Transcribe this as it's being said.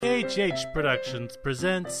KHH Productions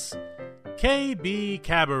presents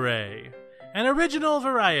KBKabaret, an original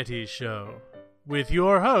variety show, with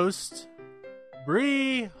your host,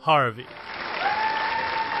 Bree Harvey.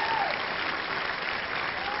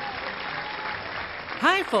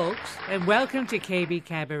 Hi, folks, and welcome to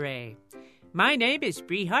KBKabaret. My name is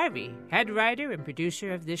Bree Harvey, head writer and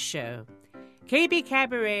producer of this show.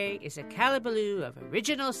 KBKabaret is a calabaloo of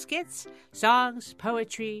original skits, songs,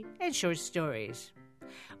 poetry, and short stories.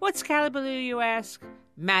 What's calabaloo, you ask?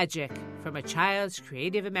 Magic from a child's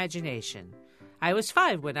creative imagination. I was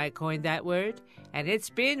 5 when I coined that word, and it's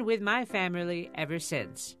been with my family ever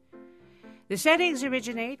since. The settings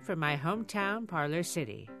originate from my hometown, Parlor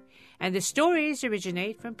City, and the stories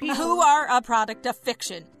originate from people who are a product of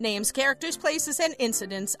fiction. Names, characters, places, and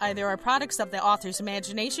incidents either are products of the author's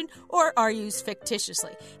imagination or are used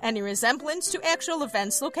fictitiously. Any resemblance to actual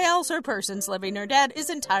events, locales, or persons living or dead is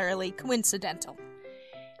entirely coincidental.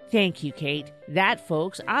 Thank you, Kate. That,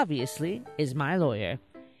 folks, obviously, is my lawyer.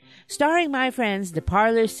 Starring my friends, the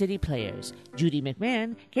Parlor City Players, Judy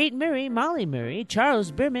McMahon, Kate Murray, Molly Murray,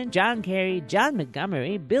 Charles Berman, John Carey, John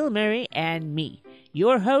Montgomery, Bill Murray, and me,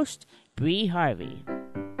 your host, Bree Harvey.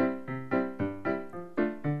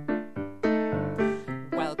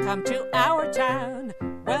 Welcome to our town,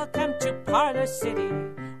 welcome to Parlor City,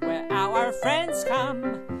 where our friends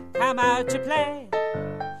come out to play.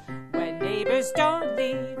 When neighbors don't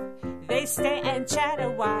leave, they stay and chat a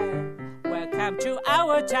while. Welcome to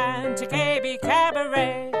our town, to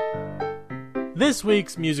KBKabaret. This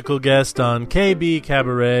week's musical guest on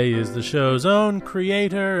KBKabaret is the show's own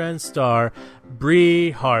creator and star,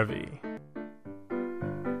 Bree Harvey.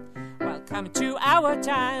 Welcome to our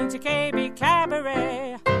town, to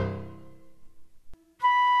KBKabaret.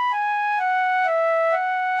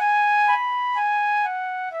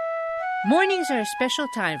 Mornings are a special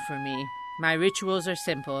time for me. My rituals are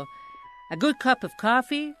simple. A good cup of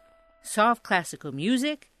coffee, soft classical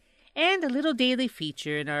music, and a little daily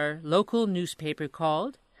feature in our local newspaper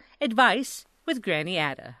called Advice with Granny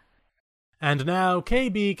Ada. And now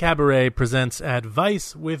KBKabaret presents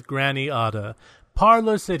Advice with Granny Ada,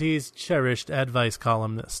 Parlor City's cherished advice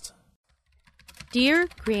columnist. Dear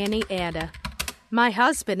Granny Ada, my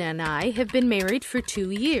husband and I have been married for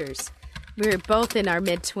 2 years. We're both in our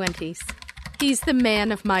mid-20s. He's the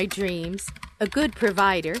man of my dreams, a good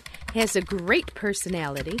provider, has a great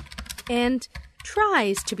personality, and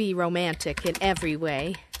tries to be romantic in every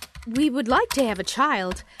way. We would like to have a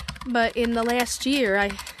child, but in the last year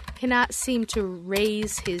I cannot seem to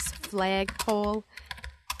raise his flagpole,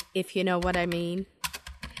 if you know what I mean.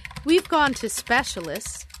 We've gone to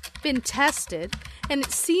specialists, been tested, and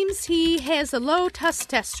it seems he has a low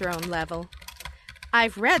testosterone level.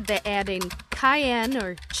 I've read that adding cayenne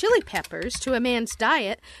or chili peppers to a man's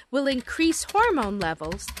diet will increase hormone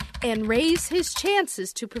levels and raise his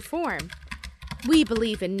chances to perform. We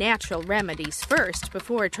believe in natural remedies first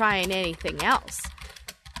before trying anything else.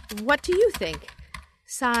 What do you think?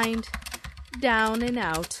 Signed, Down and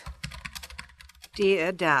Out.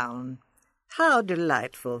 Dear Down, how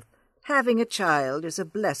delightful. Having a child is a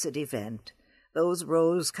blessed event. Those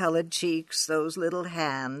rose-colored cheeks, those little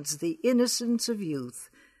hands, the innocence of youth.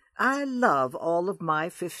 I love all of my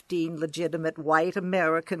 15 legitimate white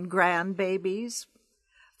American grandbabies.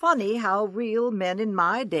 Funny how real men in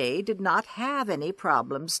my day did not have any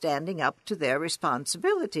problem standing up to their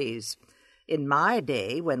responsibilities. In my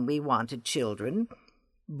day, when we wanted children,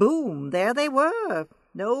 boom, there they were.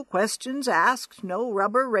 No questions asked, no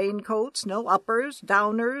rubber raincoats, no uppers,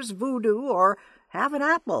 downers, voodoo, or have an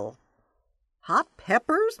apple. Hot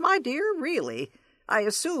peppers, my dear, really? I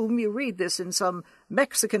assume you read this in some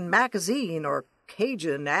Mexican magazine or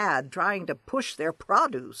Cajun ad trying to push their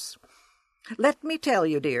produce. Let me tell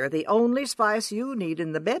you, dear, the only spice you need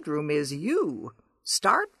in the bedroom is you.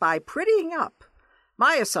 Start by prettying up.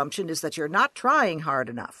 My assumption is that you're not trying hard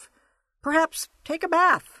enough. Perhaps take a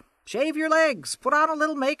bath, shave your legs, put on a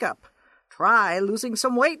little makeup. Try losing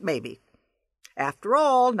some weight, maybe. After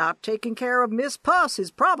all, not taking care of Miss Puss is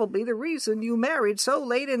probably the reason you married so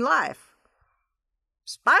late in life.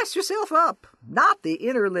 Spice yourself up, not the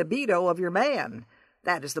inner libido of your man.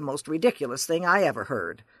 That is the most ridiculous thing I ever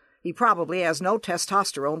heard. He probably has no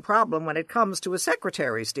testosterone problem when it comes to his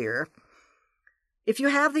secretaries, dear. If you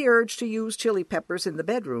have the urge to use chili peppers in the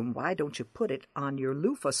bedroom, why don't you put it on your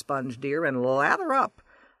loofah sponge, dear, and lather up?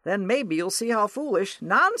 Then maybe you'll see how foolish,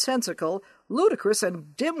 nonsensical, ludicrous,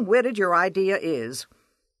 and dim-witted your idea is.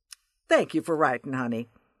 Thank you for writing, honey.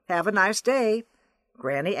 Have a nice day.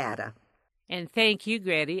 Granny Ada. And thank you,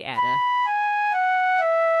 Granny Ada.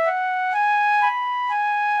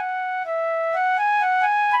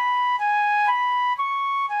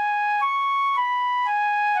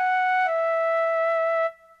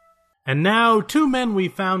 And now, two men we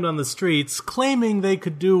found on the streets claiming they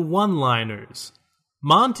could do one-liners.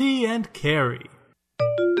 Monty and Carrie.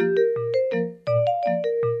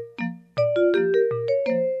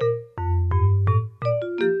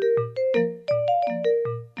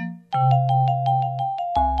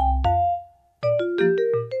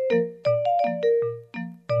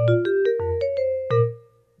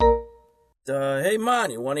 Hey,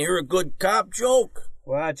 Monty, want to hear a good cop joke?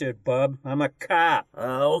 Watch it, bub. I'm a cop.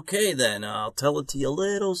 Okay, then. I'll tell it to you a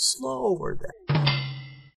little slower then.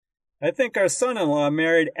 I think our son-in-law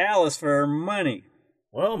married Alice for her money.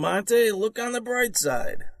 Well, Monty, look on the bright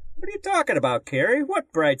side. What are you talking about, Carrie?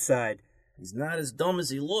 What bright side? He's not as dumb as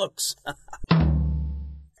he looks.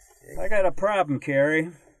 I got a problem, Carrie.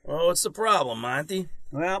 Oh, what's the problem, Monty?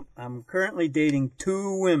 Well, I'm currently dating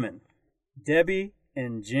two women, Debbie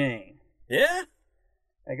and Jane. Yeah?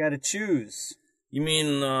 I gotta choose. You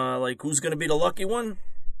mean, like, who's gonna be the lucky one?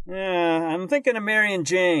 Yeah, I'm thinking of marrying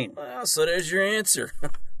Jane. Well, so there's your answer.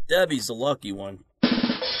 Debbie's the lucky one.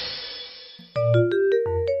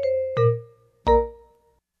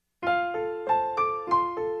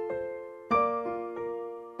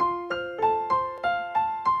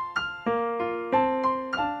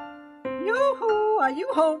 Yoo-hoo! Are you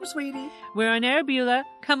home, sweetie? We're on air, Beulah.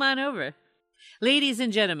 Come on over. Ladies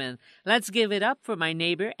and gentlemen, let's give it up for my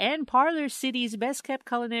neighbor and Parlor City's best-kept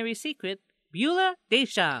culinary secret, Beulah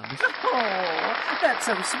Deschamps. Oh, that's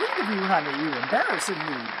so sweet of you, honey. You're embarrassing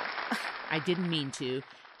me. I didn't mean to,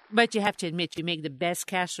 but you have to admit you make the best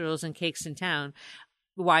casseroles and cakes in town.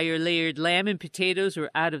 Why, your layered lamb and potatoes were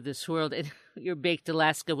out of this world, and your baked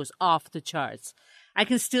Alaska was off the charts. I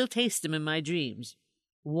can still taste them in my dreams.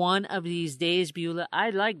 One of these days, Beulah,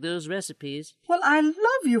 I'd like those recipes. Well, I love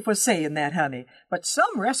you for saying that, honey. But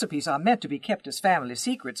some recipes are meant to be kept as family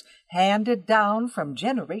secrets, handed down from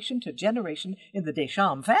generation to generation in the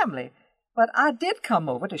Deschamps family. But I did come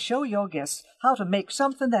over to show your guests how to make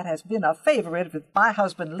something that has been a favorite with my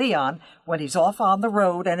husband Leon when he's off on the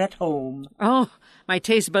road and at home. Oh, my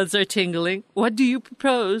taste buds are tingling. What do you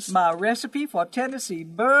propose? My recipe for Tennessee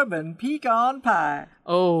bourbon pecan pie.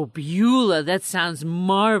 Oh, Beulah, that sounds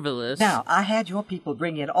marvelous. Now, I had your people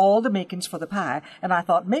bring in all the makings for the pie, and I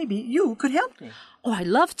thought maybe you could help me. Oh, I'd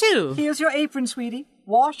love to. Here's your apron, sweetie.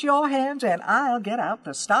 Wash your hands, and I'll get out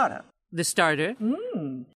the starter. The starter?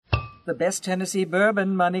 The best Tennessee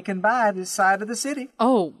bourbon money can buy this side of the city.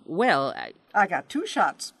 Oh, well, I got two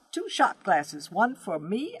shot glasses, one for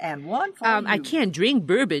me and one for you. I can't drink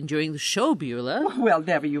bourbon during the show, Beulah. Well,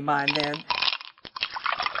 never you mind then.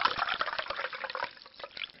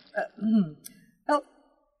 Well,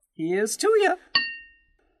 here's to you.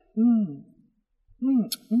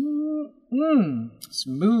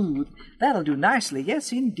 Smooth. That'll do nicely,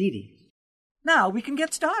 yes, indeedy. Now we can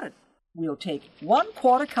get started. We'll take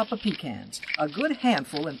 1/4 cup of pecans, a good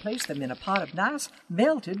handful, and place them in a pot of nice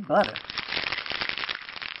melted butter.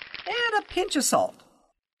 And a pinch of salt.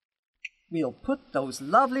 We'll put those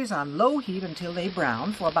lovelies on low heat until they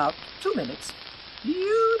brown for about 2 minutes.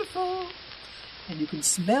 Beautiful! And you can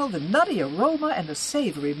smell the nutty aroma and the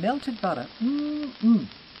savory melted butter.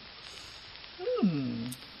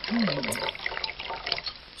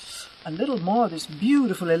 A little more of this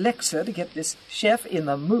beautiful elixir to get this chef in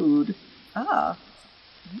the mood. Now,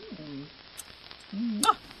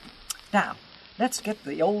 let's get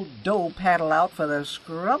the old dough paddle out for the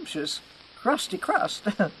scrumptious, crusty crust.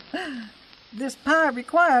 This pie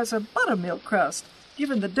requires a buttermilk crust,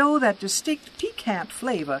 giving the dough that distinct piquant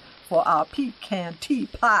flavor for our pecan tea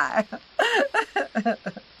pie.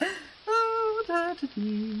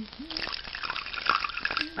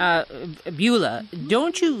 Beulah,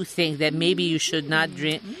 don't you think that maybe you should not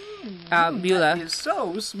drink... Beulah. That is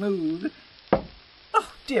so smooth.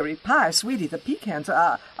 Oh, dearie pie, sweetie, the pecans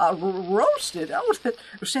are roasted. Oh,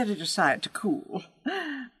 set it aside to cool.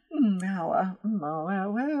 Now,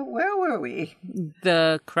 where were we?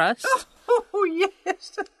 The crust? Oh,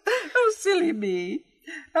 yes. Oh, silly me.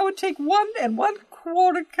 I would take 1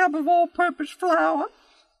 1/4 cup of all-purpose flour,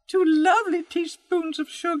 2 lovely teaspoons of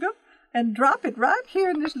sugar, and drop it right here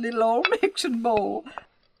in this little old mixing bowl.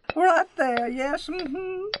 Right there, yes.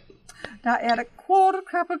 Now add 1/4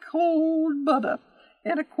 cup of cold butter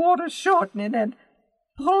and 1/4 shortening and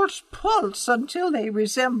pulse until they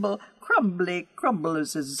resemble crumbly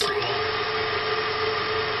crumblers.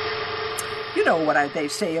 You know what they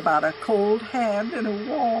say about a cold hand and a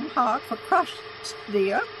warm heart for crusts,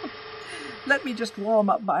 dear. Let me just warm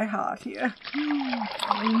up my heart here.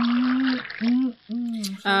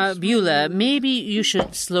 Beulah, maybe you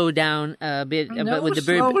should slow down a bit with the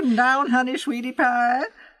bourbon. No slowing down, honey, sweetie pie.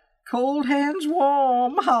 Cold hands,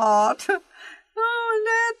 warm heart. Oh, and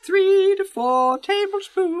add 3 to 4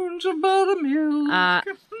 tablespoons of buttermilk.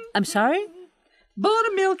 I'm sorry?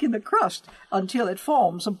 Buttermilk in the crust until it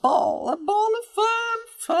forms a ball of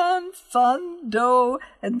fun dough,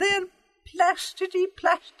 and then plastic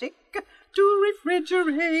to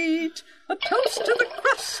refrigerate. A toast to the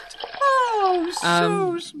crust. Oh,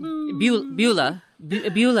 so smooth. Beulah.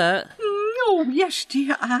 Oh, yes,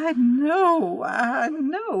 dear, I know.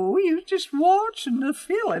 You just watching the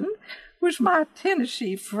filling with my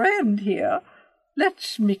Tennessee friend here.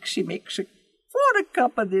 Let's mix a quarter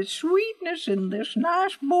cup of this sweetness in this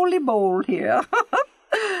nice bowly bowl here.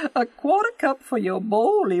 A quarter cup for your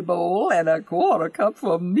bowly bowl and a quarter cup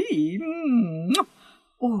for me.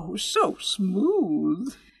 Oh, so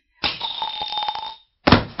smooth.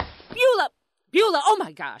 Beulah, oh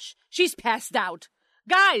my gosh, she's passed out.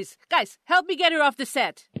 Guys, help me get her off the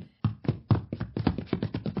set.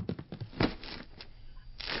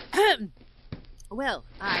 Well,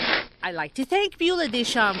 I'd like to thank Beulah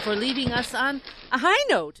Deschamps for leaving us on a high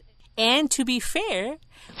note. And to be fair,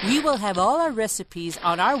 we will have all our recipes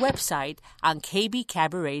on our website on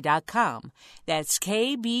KBKabaret.com. That's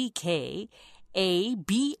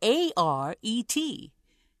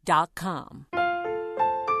KBKabaret.com.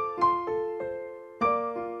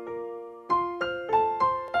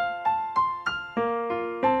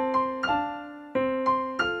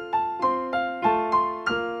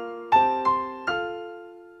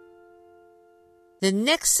 The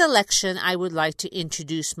next selection, I would like to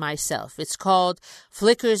introduce myself. It's called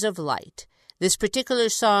Flickers of Light. This particular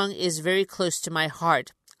song is very close to my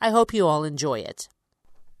heart. I hope you all enjoy it.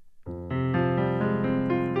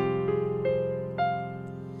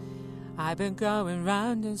 I've been going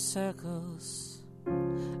round in circles,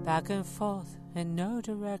 back and forth in no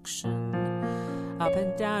direction, up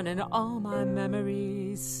and down in all my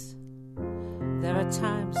memories. There are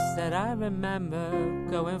times that I remember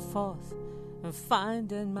going forth and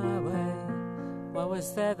finding my way. What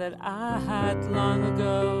was there that I had long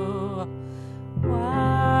ago?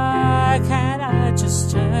 Why can't I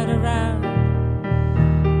just turn around?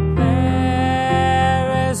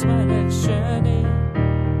 Where is my next journey?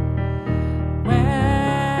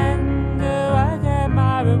 When do I get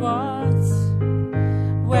my rewards?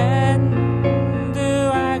 When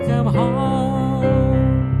do I come home?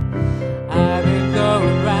 I've been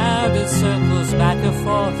going round in circles, back and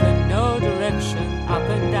forth in no direction, up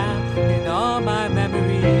and down in all my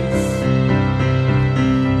memories.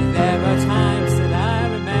 There are times that I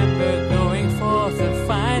remember going forth and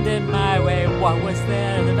finding my way. What was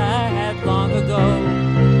there that I had long ago?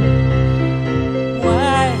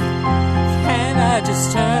 Why can't I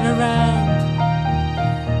just turn around?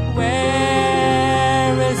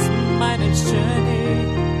 Where is my next journey?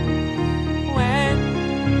 When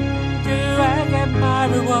do I get my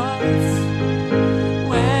rewards?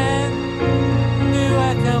 When do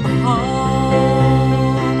I come home?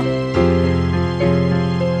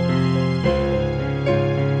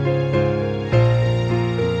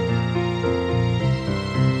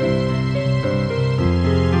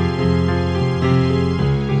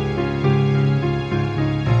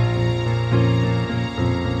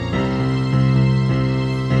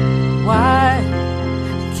 Why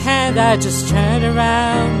can't I just turn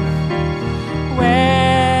around?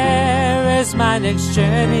 Where is my next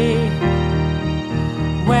journey?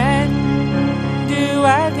 When do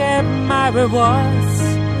I get my rewards?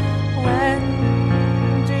 When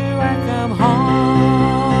do I come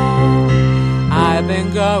home? I've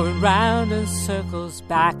been going round in circles,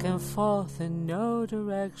 back and forth in no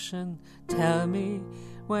direction. Tell me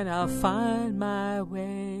when I'll find my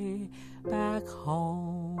way back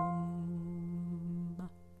home.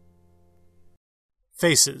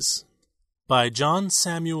 Faces by John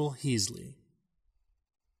Samuel Heasley.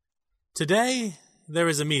 Today there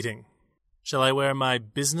is a meeting. Shall I wear my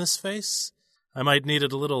business face? I might need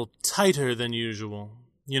it a little tighter than usual.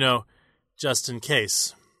 You know, just in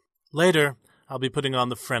case. Later, I'll be putting on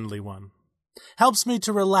the friendly one. Helps me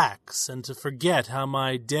to relax and to forget how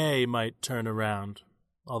my day might turn around.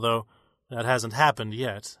 Although that hasn't happened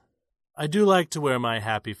yet. I do like to wear my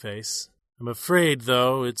happy face. I'm afraid,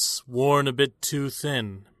 though, it's worn a bit too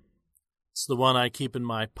thin. It's the one I keep in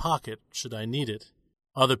my pocket should I need it.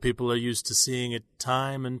 Other people are used to seeing it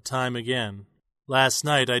time and time again. Last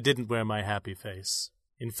night I didn't wear my happy face.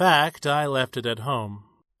 In fact, I left it at home.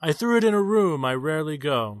 I threw it in a room I rarely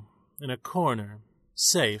go, in a corner,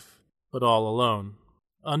 safe, but all alone.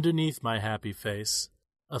 Underneath my happy face,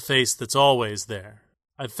 a face that's always there.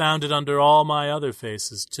 I've found it under all my other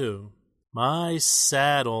faces, too. My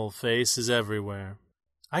sad old face is everywhere.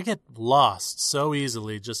 I get lost so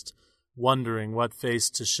easily just wondering what face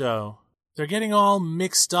to show. They're getting all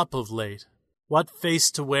mixed up of late. What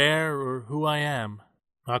face to wear or who I am.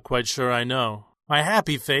 Not quite sure I know. My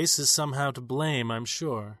happy face is somehow to blame, I'm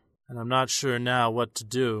sure. And I'm not sure now what to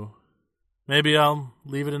do. Maybe I'll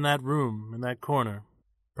leave it in that room, in that corner.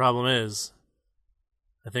 Problem is,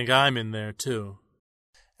 I think I'm in there too.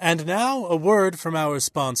 And now a word from our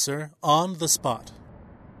sponsor, On the Spot.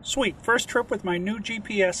 Sweet, first trip with my new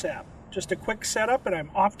GPS app. Just a quick setup and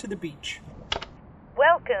I'm off to the beach.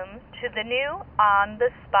 Welcome to the new On the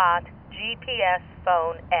Spot GPS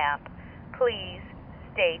phone app. Please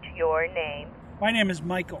state your name. My name is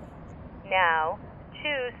Michael. Now,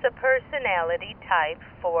 choose the personality type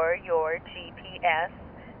for your GPS.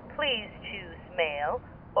 Please choose male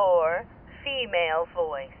or female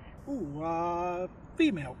voice. Ooh,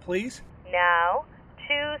 female, please. Now,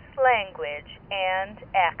 choose language and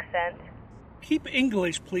accent. Keep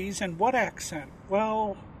English, please, and what accent?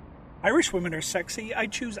 Well, Irish women are sexy. I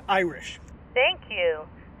choose Irish. Thank you.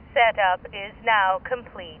 Setup is now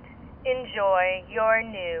complete. Enjoy your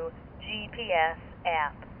new GPS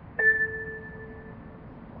app.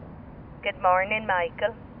 Good morning,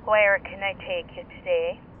 Michael. Where can I take you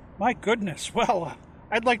today? My goodness, well,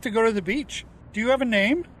 I'd like to go to the beach. Do you have a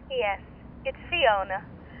name? Yes, it's Fiona.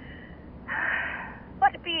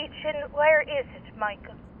 What beach and where is it,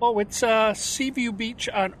 Michael? Oh, it's Seaview Beach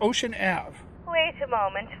on Ocean Ave. Wait a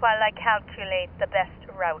moment while I calculate the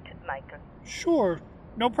best route, Michael. Sure,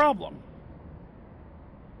 no problem.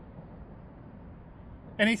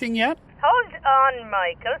 Anything yet? Hold on,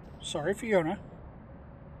 Michael. Sorry, Fiona.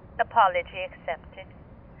 Apology accepted.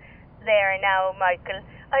 There now, Michael.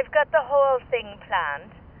 I've got the whole thing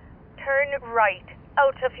planned. Turn right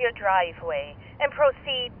out of your driveway and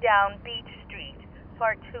proceed down Beach Street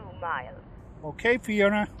for 2 miles. Okay,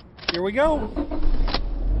 Fiona. Here we go.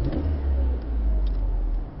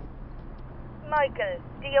 Michael,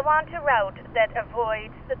 do you want a route that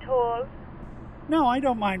avoids the tolls? No, I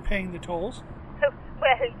don't mind paying the tolls.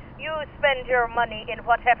 Well, you spend your money in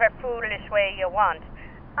whatever foolish way you want.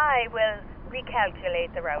 I will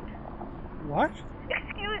recalculate the route. What?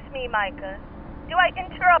 Excuse me, Michael. Do I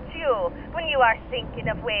interrupt you when you are thinking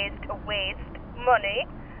of ways to waste money?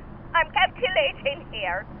 I'm calculating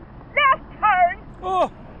here. Left turn!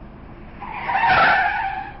 Oh!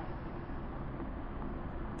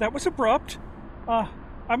 That was abrupt.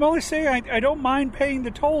 I'm only saying I don't mind paying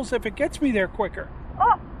the tolls if it gets me there quicker.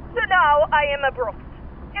 Oh, so now I am abrupt.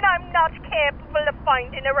 And I'm not capable of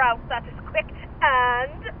finding a route that is quick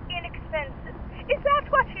and inexpensive. Is that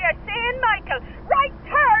what you're saying, Michael? Right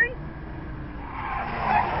turn!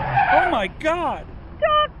 Oh my God!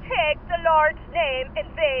 Don't take the Lord's name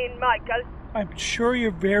in vain, Michael. I'm sure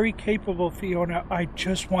you're very capable, Fiona. I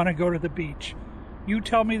just want to go to the beach. You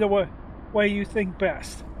tell me the way you think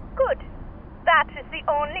best. Good. That is the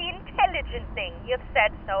only intelligent thing you've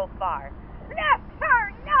said so far. Left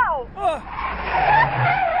turn now!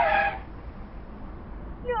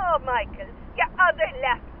 No, Michael. Your other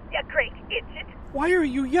left, you great idiot. Why are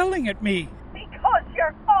you yelling at me? Because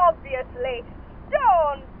you're obviously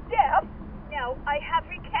stone deaf. Now, I have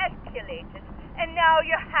recalculated, and now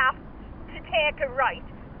you have to take a right,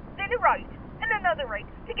 then a right, and another right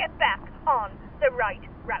to get back on the right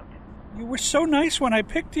route. You were so nice when I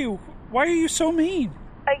picked you. Why are you so mean?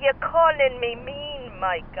 Are you calling me mean,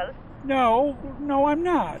 Michael? No, I'm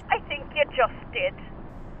not. I think you just did.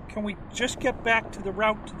 Can we just get back to the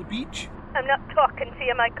route to the beach? I'm not talking to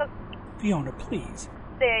you, Michael. Fiona, please.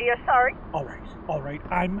 There, you're sorry? All right,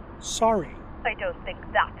 I'm sorry. I don't think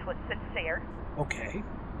that was sincere. Okay.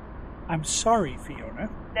 I'm sorry, Fiona.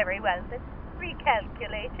 Very well, then.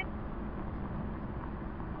 Recalculating.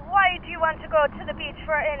 Why do you want to go to the beach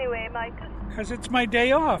for anyway, Michael? Because it's my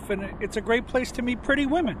day off, and it's a great place to meet pretty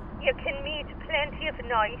women. You can meet plenty of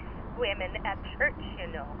nice women at church, you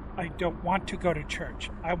know. I don't want to go to church.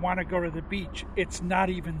 I want to go to the beach. It's not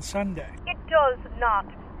even Sunday. It does not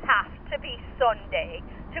have to be Sunday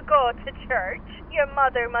to go to church. Your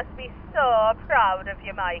mother must be so proud of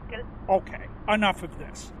you, Michael. Okay, enough of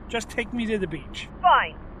this. Just take me to the beach.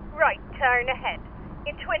 Fine. Right, turn ahead.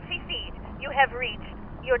 In 20 feet, you have reached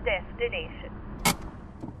your destination.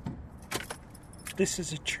 This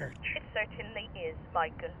is a church. It certainly is,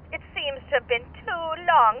 Michael. It seems to have been too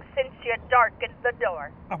long since you darkened the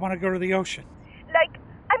door. I want to go to the ocean. Like,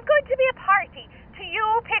 I'm going to be a party to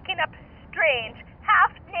you picking up strange,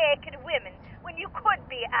 half-naked women when you could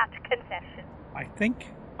be at confession. I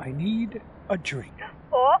think I need a drink.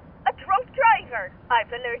 Oh, a drunk driver.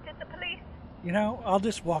 I've alerted the police. You know, I'll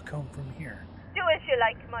just walk home from here. Do as you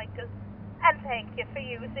like, Michael. And thank you for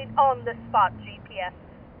using on-the-spot GPS.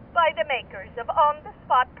 by the makers of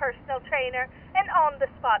On-the-Spot Personal Trainer and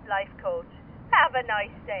On-the-Spot Life Coach. Have a nice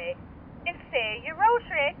day. And say your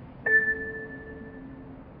rosary.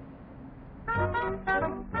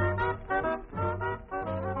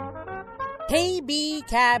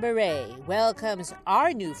 KBKabaret welcomes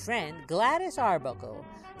our new friend Gladys Arbuckle,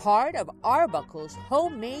 part of Arbuckle's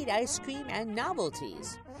homemade ice cream and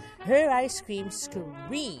novelties. Her ice cream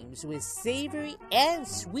screams with savory and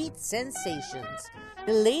sweet sensations.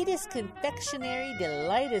 The latest confectionery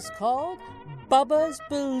delight is called Bubba's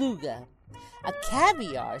Beluga, a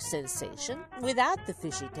caviar sensation without the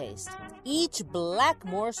fishy taste. Each black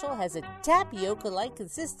morsel has a tapioca-like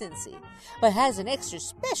consistency, but has an extra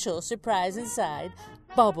special surprise inside,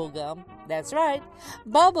 bubblegum. That's right,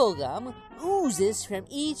 bubblegum oozes from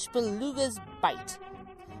each beluga's bite.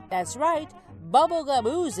 That's right, bubblegum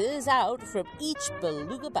oozes out from each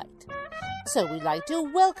beluga bite. So we'd like to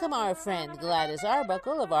welcome our friend Gladys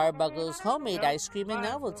Arbuckle of Arbuckle's Homemade Ice Cream and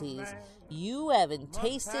Novelties. You haven't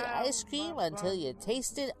tasted ice cream until you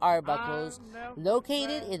tasted Arbuckle's,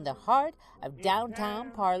 located in the heart of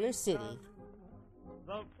downtown Parlor City.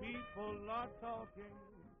 The people are talking.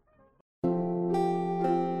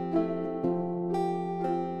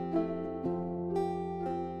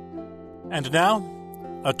 And now,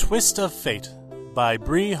 A Twist of Fate by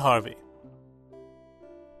Bree Harvey.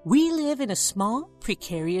 We live in a small,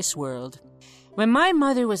 precarious world. When my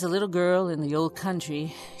mother was a little girl in the old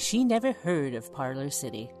country, she never heard of Parlor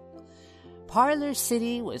City. Parlor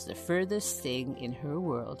City was the furthest thing in her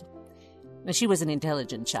world. Now, she was an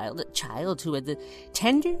intelligent child, a child who at the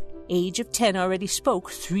tender age of 10 already spoke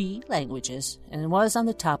 3 languages and was on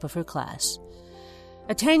the top of her class.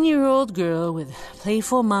 A 10-year-old girl with a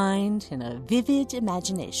playful mind and a vivid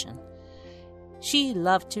imagination. She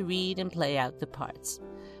loved to read and play out the parts.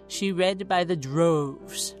 She read by the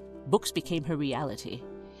droves. Books became her reality.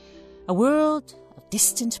 A world of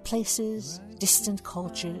distant places, distant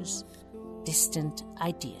cultures, distant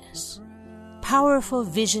ideas. Powerful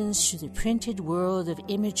visions through the printed world of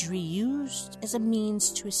imagery used as a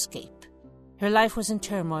means to escape. Her life was in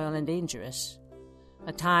turmoil and dangerous.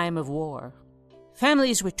 A time of war.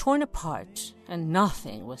 Families were torn apart, and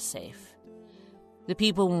nothing was safe. The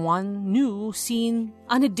people one knew, seen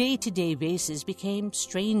on a day-to-day basis, became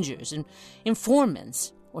strangers and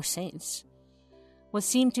informants or saints. What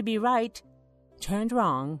seemed to be right turned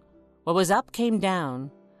wrong. What was up came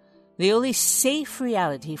down. The only safe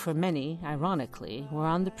reality for many, ironically, were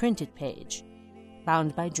on the printed page,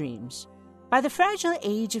 bound by dreams. By the fragile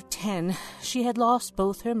age of 10, she had lost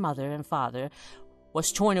both her mother and father,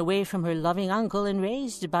 was torn away from her loving uncle and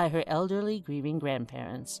raised by her elderly, grieving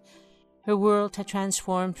grandparents. Her world had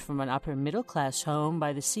transformed from an upper-middle-class home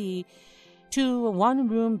by the sea to a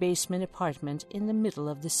one-room basement apartment in the middle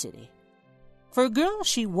of the city. For a girl,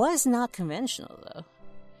 she was not conventional, though.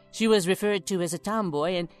 She was referred to as a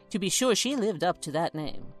tomboy, and to be sure, she lived up to that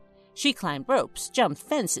name. She climbed ropes, jumped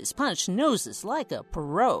fences, punched noses like a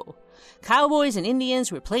pro. Cowboys and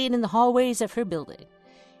Indians were played in the hallways of her building.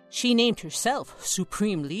 She named herself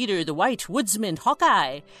Supreme Leader, the White Woodsman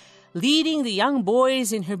Hawkeye, leading the young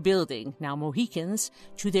boys in her building, now Mohicans,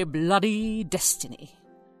 to their bloody destiny.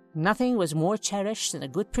 Nothing was more cherished than a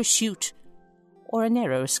good pursuit or a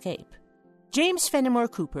narrow escape. James Fenimore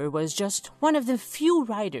Cooper was just one of the few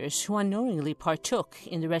writers who unknowingly partook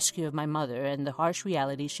in the rescue of my mother and the harsh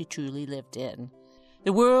reality she truly lived in.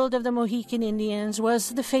 The world of the Mohican Indians was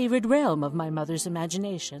the favored realm of my mother's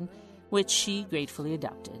imagination, which she gratefully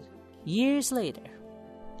adopted. Years later,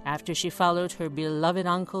 after she followed her beloved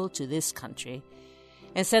uncle to this country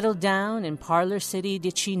and settled down in Parlor City,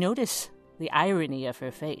 did she notice the irony of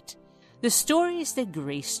her fate. The stories that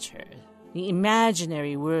graced her, the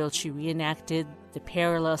imaginary world she reenacted, the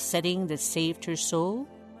parallel setting that saved her soul,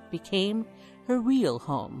 became her real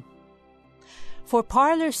home. For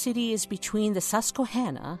Parlor City is between the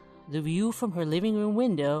Susquehanna, the view from her living room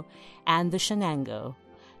window, and the Shenango,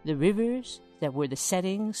 the rivers that were the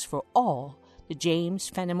settings for all the James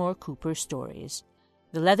Fenimore Cooper stories,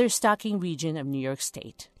 the leather-stocking region of New York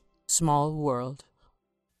State. Small world.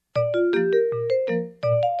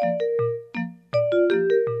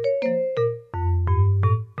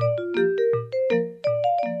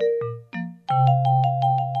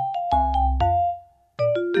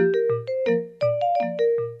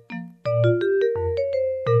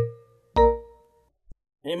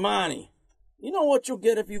 Hey, Monty, you know what you'll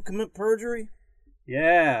get if you commit perjury?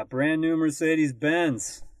 Yeah, brand new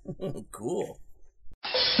Mercedes-Benz. Cool.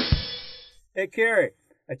 Hey, Carrie,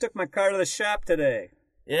 I took my car to the shop today.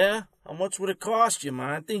 Yeah? How much would it cost you,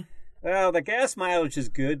 Monty? Well, the gas mileage is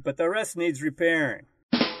good, but the rest needs repairing.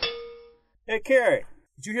 Hey, Carrie,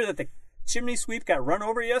 Did you hear that the chimney sweep got run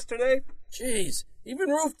over yesterday? Jeez,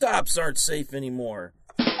 even rooftops aren't safe anymore.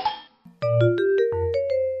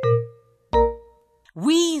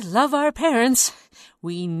 We love our parents.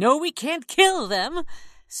 We know we can't kill them,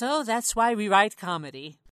 so that's why we write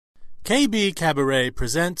comedy. KBKabaret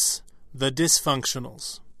presents The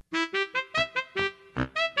Dysfunctionals.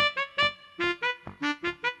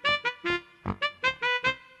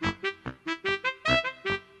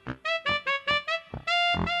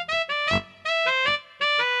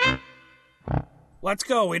 Let's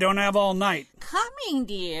go. We don't have all night. Coming,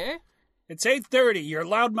 dear. It's 8:30. Your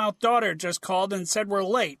loudmouth daughter just called and said we're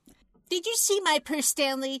late. Did you see my purse,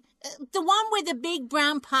 Stanley? The one with the big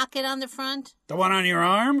brown pocket on the front? The one on your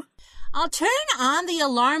arm? I'll turn on the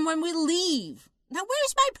alarm when we leave. Now,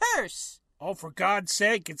 where's my purse? Oh, for God's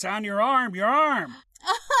sake, it's on your arm, your arm.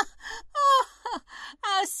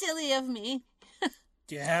 How silly of me.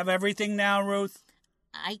 Do you have everything now, Ruth?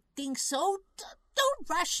 I think so. Don't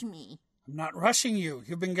rush me. I'm not rushing you.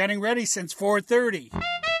 You've been getting ready since 4:30.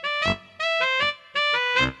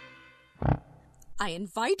 I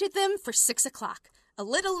invited them for 6 o'clock. A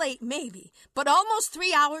little late, maybe, but almost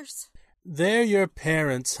 3 hours. They're your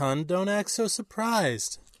parents, hon. Don't act so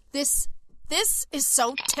surprised. This is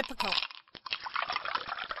so typical.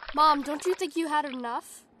 Mom, don't you think you had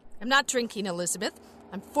enough? I'm not drinking, Elizabeth.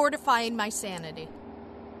 I'm fortifying my sanity.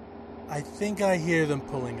 I think I hear them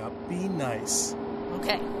pulling up. Be nice.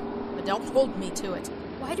 Okay, but don't hold me to it.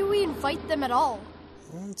 Why do we invite them at all?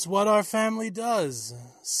 It's what our family does.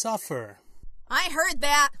 Suffer. I heard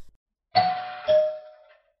that.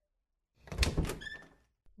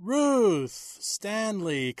 Ruth,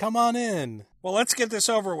 Stanley, come on in. Well, let's get this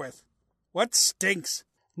over with. What stinks?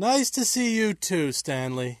 Nice to see you too,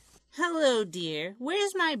 Stanley. Hello, dear.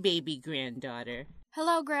 Where's my baby granddaughter?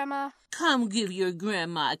 Hello, Grandma. Come give your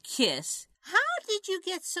grandma a kiss. How did you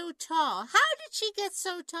get so tall? How did she get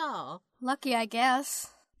so tall? Lucky, I guess.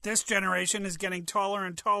 This generation is getting taller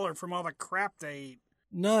and taller from all the crap they eat.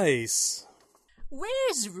 Nice.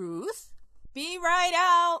 Where's Ruth? Be right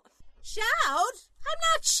out. Shout? I'm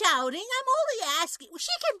not shouting. I'm only asking.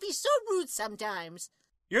 She can be so rude sometimes.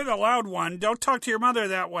 You're the loud one. Don't talk to your mother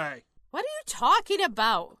that way. What are you talking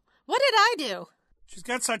about? What did I do? She's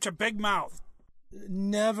got such a big mouth.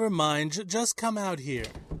 Never mind. Just come out here.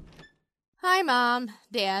 Hi, Mom,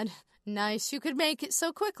 Dad. Nice you could make it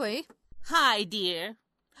so quickly. Hi, dear.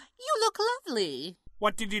 You look lovely.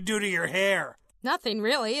 What did you do to your hair? Nothing,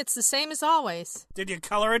 really. It's the same as always. Did you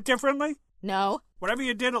color it differently? No. Whatever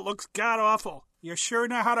you did, it looks god-awful. You sure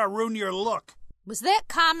know how to ruin your look. Was that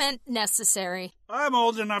comment necessary? I'm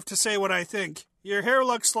old enough to say what I think. Your hair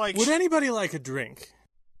looks like... Would anybody like a drink?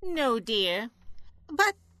 No, dear.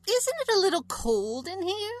 But isn't it a little cold in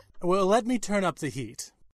here? Well, let me turn up the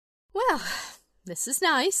heat. Well, this is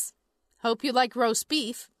nice. Hope you like roast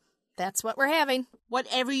beef. That's what we're having.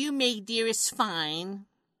 Whatever you make, dear, is fine.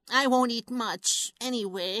 I won't eat much,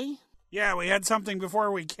 anyway. Yeah, we had something before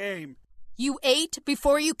we came. You ate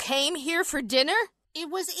before you came here for dinner? It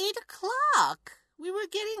was 8 o'clock. We were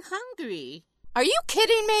getting hungry. Are you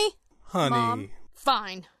kidding me? Honey. Mom,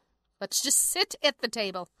 fine. Let's just sit at the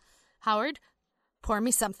table. Howard, pour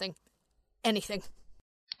me something. Anything.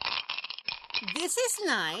 This is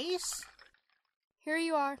nice. Here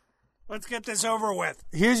you are. Let's get this over with.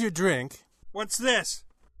 Here's your drink. What's this?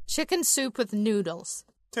 Chicken soup with noodles.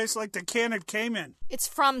 Tastes like the can it came in. It's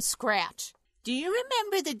from scratch. Do you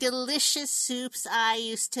remember the delicious soups I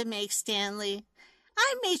used to make, Stanley?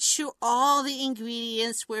 I made sure all the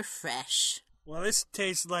ingredients were fresh. Well, this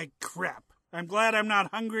tastes like crap. I'm glad I'm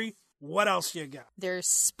not hungry. What else you got? There's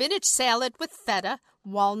spinach salad with feta,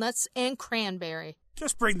 walnuts, and cranberry.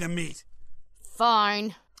 Just bring the meat.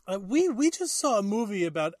 Fine. We just saw a movie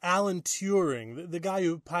about Alan Turing, the guy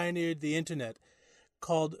who pioneered the internet,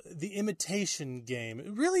 called The Imitation Game.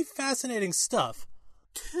 Really fascinating stuff.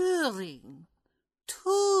 Turing.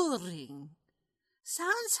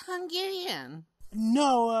 Sounds Hungarian.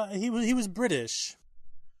 No, he was British.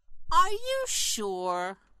 Are you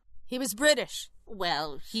sure? He was British.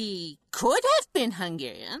 Well, he could have been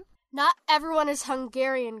Hungarian. Not everyone is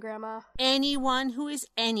Hungarian, Grandma. Anyone who is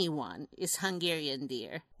anyone is Hungarian,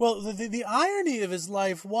 dear. Well, the irony of his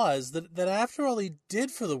life was that after all he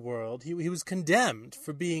did for the world, he was condemned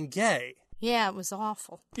for being gay. Yeah, it was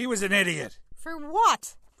awful. He was an idiot. For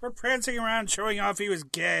what? For prancing around showing off he was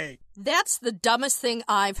gay. That's the dumbest thing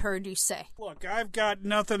I've heard you say. Look, I've got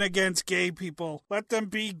nothing against gay people. Let them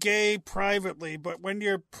be gay privately, but when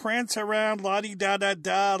you prance around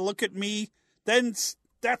la-di-da-da-da, look at me, then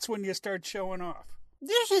that's when you start showing off.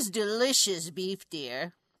 This is delicious beef,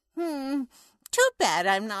 dear. Too bad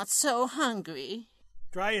I'm not so hungry.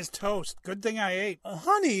 Dry as toast. Good thing I ate.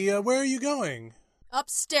 Honey, where are you going?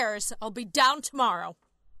 Upstairs. I'll be down tomorrow.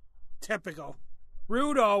 Typical.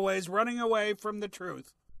 Rude always, running away from the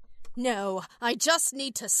truth. No, I just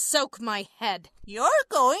need to soak my head. You're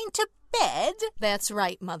going to bed? That's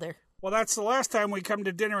right, Mother. Well, that's the last time we come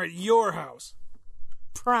to dinner at your house.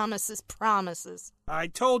 Promises, promises. I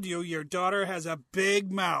told you your daughter has a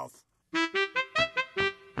big mouth.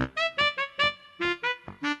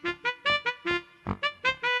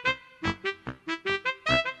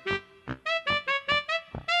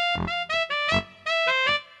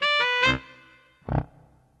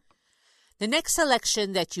 The next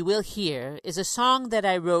selection that you will hear is a song that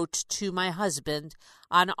I wrote to my husband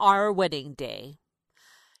on our wedding day.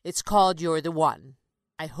 It's called You're the One.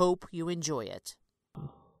 I hope you enjoy it.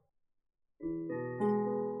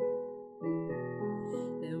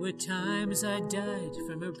 There were times I died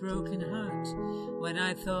from a broken heart when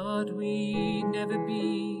I thought we'd never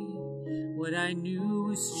be. What I knew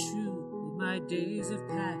was true in my days of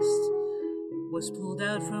past was pulled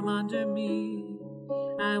out from under me.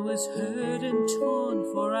 I was hurt and torn,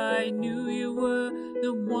 for I knew you were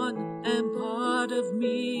the one and part of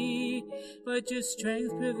me. But your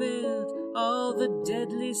strength prevailed all the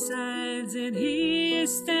deadly signs, and here you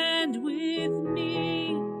stand with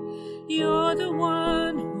me. You're the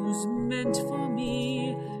one who's meant for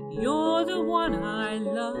me. You're the one I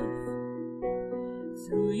love.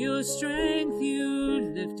 Through your strength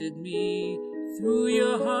you lifted me. Through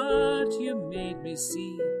your heart you made me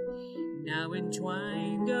see. Now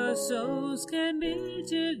entwined our souls can be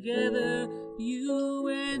together, you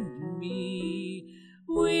and me.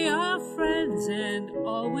 We are friends and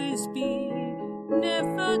always be,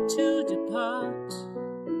 never to depart.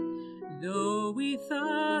 Though we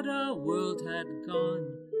thought our world had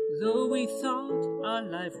gone, though we thought our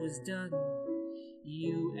life was done,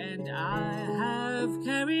 you and I have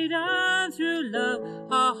carried on through love,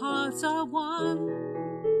 our hearts are one.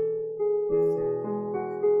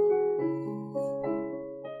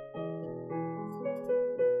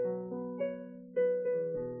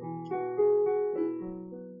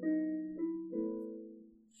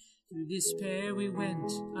 Through despair we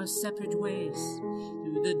went our separate ways.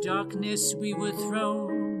 Through the darkness we were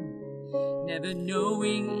thrown, never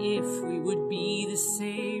knowing if we would be the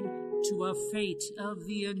same to our fate of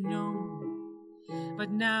the unknown.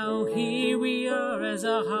 But now here we are as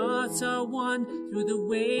our hearts are one. Through the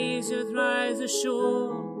waves earth rise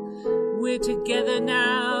ashore. We're together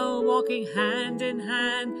now, walking hand in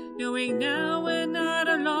hand, knowing now we're not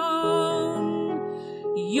alone.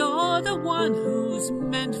 You're the one who's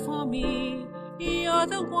meant for me. You're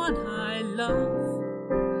the one I love.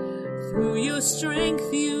 Through your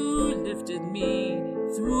strength you lifted me.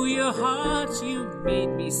 Through your heart you made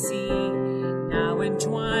me see. Now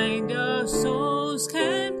entwined our souls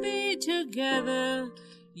can be together,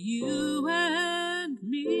 you and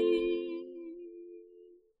me.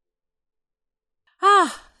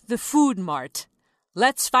 Ah, the food mart.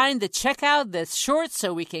 Let's find the checkout that's short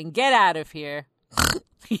so we can get out of here.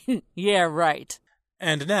 Yeah, right.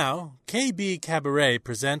 And now, KBKabaret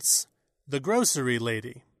presents The Grocery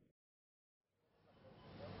Lady.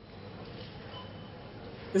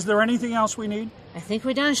 Is there anything else we need? I think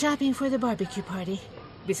we're done shopping for the barbecue party.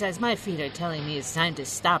 Besides, my feet are telling me it's time to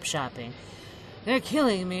stop shopping. They're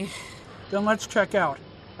killing me. Then let's check out.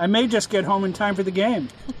 I may just get home in time for the game.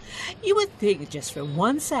 You would think just for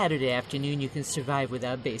one Saturday afternoon you can survive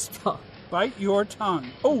without baseball. Bite your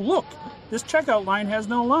tongue. Oh, look! This checkout line has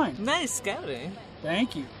no line. Nice scouting.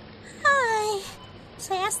 Thank you. Hi.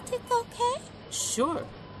 Plastic okay? Sure.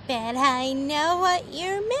 Bet I know what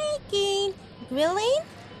you're making. Grilling?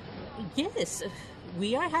 Yes.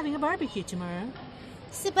 We are having a barbecue tomorrow.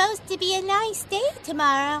 Supposed to be a nice day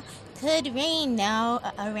tomorrow. Could rain, though,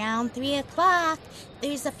 around 3 o'clock.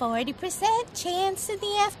 There's a 40% chance in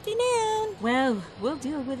the afternoon. Well, we'll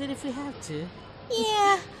deal with it if we have to.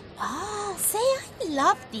 Yeah. Oh, say, I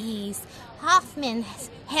love these. Hoffman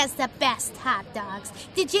has the best hot dogs.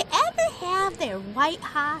 Did you ever have their white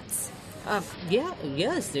hots?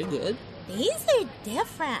 Yes, they're good. These are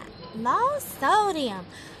different. Low sodium.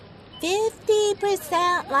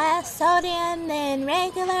 50% less sodium than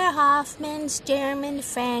regular Hoffman's German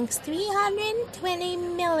Franks, 320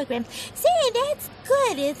 milligrams. Say, that's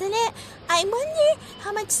good, isn't it? I wonder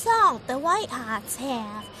how much salt the White Hots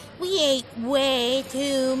have. We ate way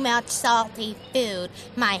too much salty food.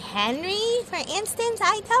 My Henry, for instance,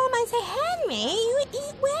 I tell him, I say, Henry, you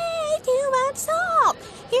eat way too much salt.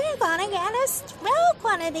 You're gonna get a stroke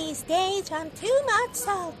one of these days from too much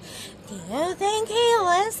salt. Do you think he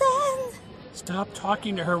listens? Stop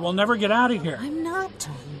talking to her. We'll never get out of here. I'm not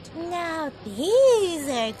talking Now these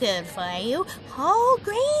are good for you. Whole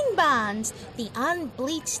grain buns. The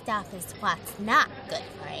unbleached stuff is what's not good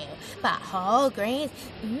for you. But whole grains,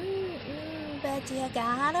 but you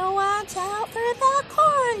gotta watch out for the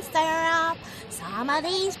corn syrup. Some of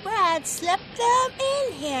these breads slipped them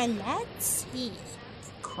in here. Let's see.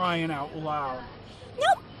 Crying out loud.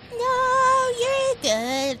 Nope, no, you're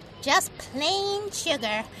good. Just plain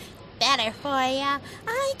sugar. Better for ya.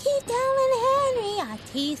 I keep telling Henry a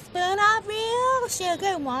teaspoon of real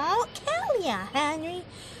sugar won't kill ya, Henry.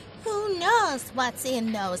 Who knows what's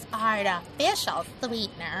in those artificial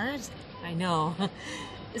sweeteners? I know.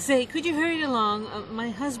 Say, could you hurry along? My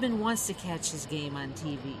husband wants to catch his game on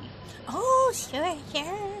TV. Oh, sure.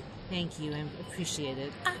 Thank you. I appreciate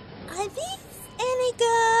it. Are these any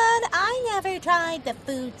good? I never tried the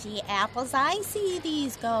Fuji apples. I see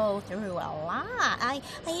these go through a lot. I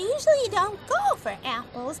usually don't go for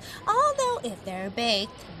apples, although if they're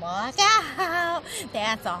baked, look out.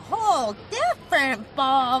 That's a whole different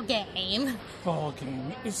ball game. Ball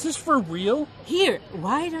game? Is this for real? Here,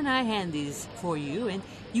 why don't I hand these for you and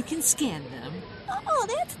you can scan them? Oh,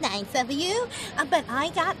 that's nice of you. But I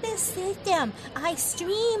got this system. I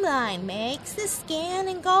streamline, makes the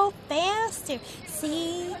scanning go faster.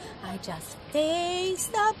 See, I just face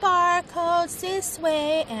the barcodes this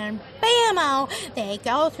way and bam-o, they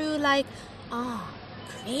go through like,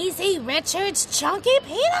 Crazy Richard's chunky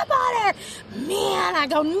peanut butter. Man, I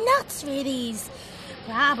go nuts for these.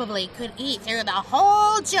 Probably could eat through the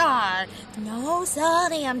whole jar. No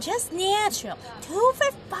sodium, just natural. 2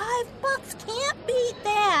 for $5. Can't beat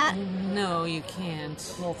that. No, you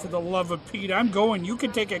can't. Well, for the love of Pete, I'm going. You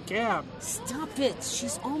can take a cab. Stop it.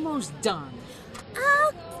 She's almost done.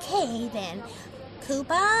 Okay, then.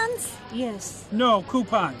 Coupons? Yes. No,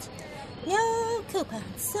 coupons. No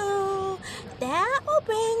coupons. So that will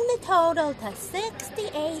bring the total to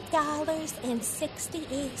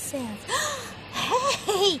 $68.68.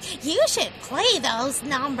 Hey, you should play those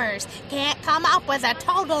numbers. Can't come up with a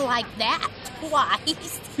total like that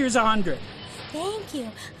twice. Here's 100. Thank you.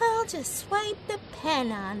 I'll just swipe the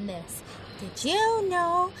pen on this. Did you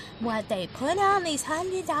know what they put on these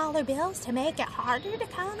 $100 bills to make it harder to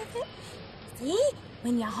counterfeit? See?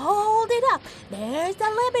 When you hold it up, there's the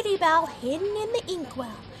Liberty Bell hidden in the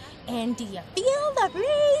inkwell. And do you feel the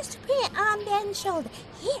raised print on Ben's shoulder?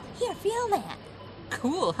 Here, feel that.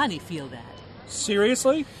 Cool, honey, feel that.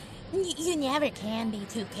 Seriously? You never can be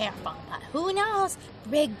too careful, but who knows?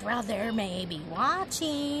 Big Brother may be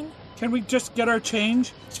watching. Can we just get our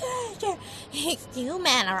change? Sure. You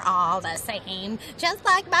men are all the same. Just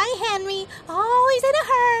like my Henry, always in a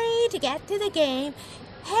hurry to get to the game.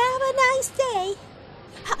 Have a nice day.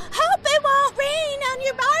 Hope it won't rain on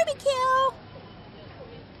your barbecue.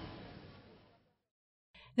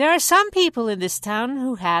 There are some people in this town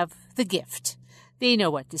who have the gift. They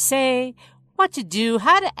know what to say, what to do,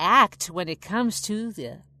 how to act when it comes to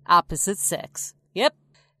the opposite sex. Yep,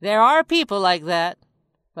 there are people like that.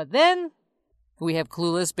 But then we have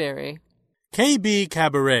Clueless Barry.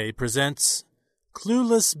 KBKabaret presents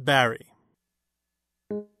Clueless Barry.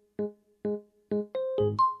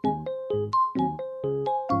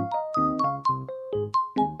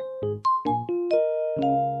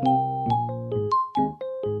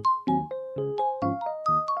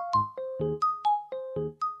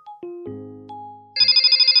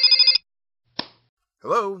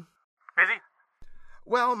 Hello? Busy?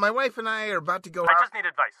 Well, my wife and I are about to go I just need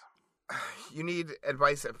advice. You need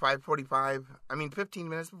advice at 5:45? 15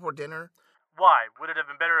 minutes before dinner? Why? Would it have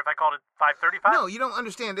been better if I called it 5:35? No, you don't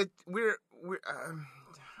understand.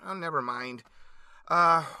 Never mind.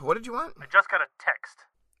 What did you want? I just got a text.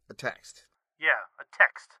 A text? Yeah, a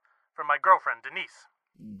text. From my girlfriend, Denise.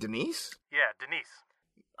 Denise? Yeah, Denise.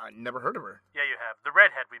 I never heard of her. Yeah, you have. The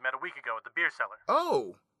redhead we met a week ago at the beer cellar.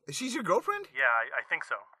 Oh, she's your girlfriend? Yeah, I think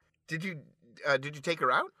so. Did you take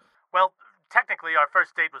her out? Well, technically our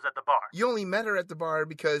first date was at the bar. You only met her at the bar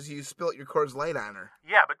because you spilt your Coors Light on her.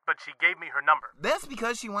 Yeah, but she gave me her number. That's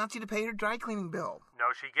because she wants you to pay her dry cleaning bill.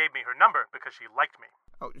 No, she gave me her number because she liked me.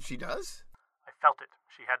 Oh, she does? I felt it.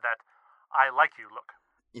 She had that I like you look.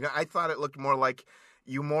 I thought it looked more like,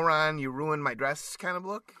 you moron, you ruined my dress kind of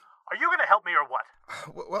look. Are you going to help me or what?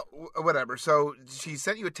 Well, whatever. So she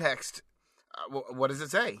sent you a text. What does it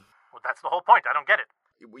say? Well, that's the whole point. I don't get it.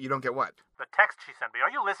 You don't get what? The text she sent me.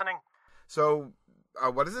 Are you listening? So,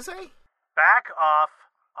 what does it say? Back off.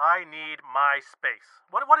 I need my space.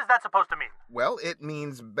 What is that supposed to mean? Well, it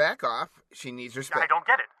means back off. She needs her space. I don't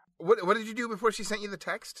get it. What did you do before she sent you the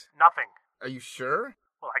text? Nothing. Are you sure?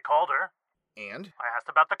 Well, I called her. And? I asked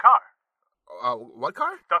about the car. What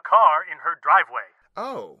car? The car in her driveway.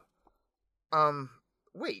 Oh.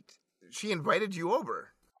 Wait, she invited you over.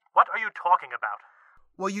 What are you talking about?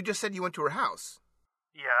 Well, you just said you went to her house.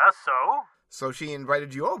 Yeah, so? So she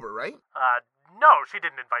invited you over, right? No, she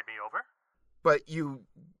didn't invite me over. But you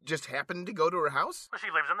just happened to go to her house? She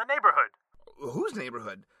lives in the neighborhood. Whose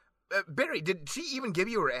neighborhood? Barry, did she even give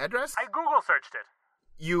you her address? I Google searched it.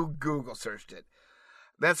 You Google searched it.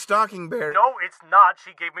 That's stalking, Barry. No, it's not.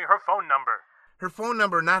 She gave me her phone number. Her phone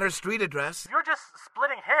number, not her street address. You're just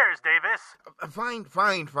splitting hairs, Davis.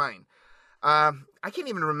 Fine. I can't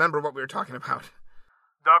even remember what we were talking about.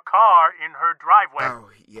 The car in her driveway. Oh,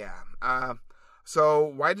 yeah. So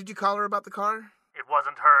why did you call her about the car? It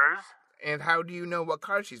wasn't hers. And how do you know what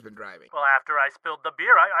car she's been driving? Well, after I spilled the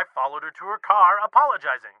beer, I followed her to her car,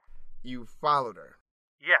 apologizing. You followed her?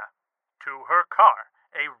 Yeah, to her car.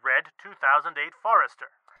 A red 2008 Forester.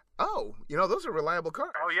 Oh, those are reliable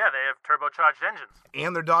cars. Oh, yeah, they have turbocharged engines.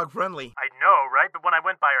 And they're dog-friendly. I know, right? But when I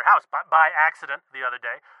went by her house, by accident, the other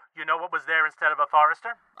day, you know what was there instead of a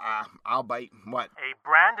Forester? I'll bite. What? A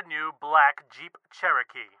brand new black Jeep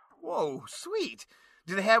Cherokee. Whoa, sweet.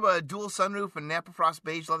 Did it have a dual sunroof and Napa Frost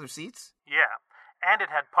beige leather seats? Yeah, and it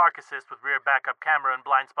had park assist with rear backup camera and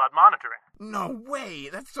blind spot monitoring. No way,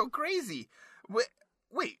 that's so crazy. Wait.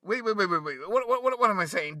 What am I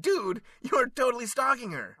saying? Dude, you're totally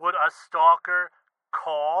stalking her. Would a stalker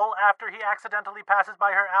call after he accidentally passes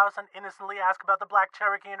by her house and innocently ask about the black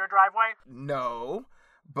Cherokee in her driveway? No,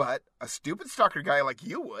 but a stupid stalker guy like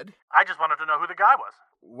you would. I just wanted to know who the guy was.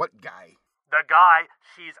 What guy? The guy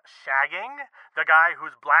she's shagging? The guy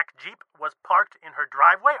whose black Jeep was parked in her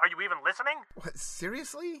driveway? Are you even listening? What,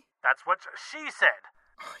 seriously? That's what she said.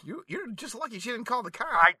 You're just lucky she didn't call the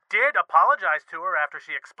car. I did apologize to her after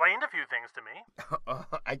she explained a few things to me.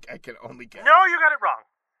 I can only guess. No, you got it wrong.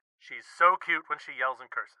 She's so cute when she yells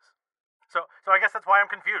and curses. So I guess that's why I'm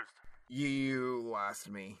confused. You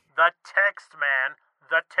lost me. The text, man.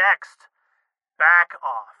 The text. Back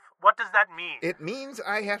off. What does that mean? It means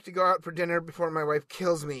I have to go out for dinner before my wife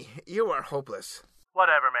kills me. You are hopeless.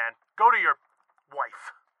 Whatever, man. Go to your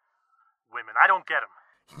wife. Women, I don't get them.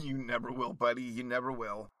 You never will, buddy. You never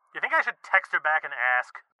will. You think I should text her back and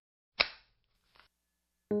ask?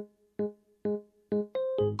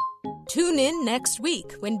 Tune in next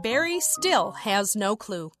week when Barry still has no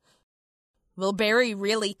clue. Will Barry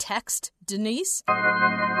really text Denise?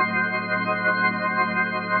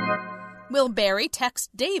 Will Barry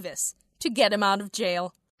text Davis to get him out of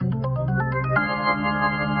jail?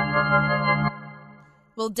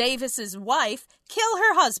 Will Davis's wife kill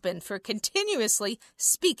her husband for continuously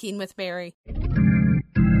speaking with Barry?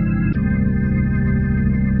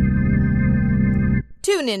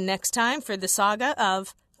 Tune in next time for the saga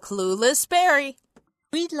of Clueless Barry.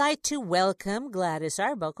 We'd like to welcome Gladys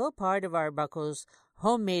Arbuckle, part of Arbuckle's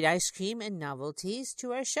homemade ice cream and novelties,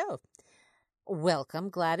 to our show. Welcome,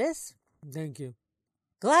 Gladys. Thank you.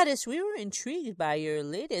 Gladys, we were intrigued by your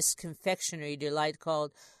latest confectionery delight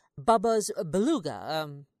called Bubba's Beluga,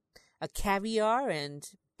 a caviar and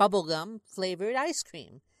bubblegum flavored ice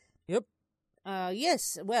cream. Yep.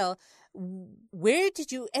 Yes, well, where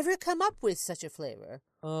did you ever come up with such a flavor?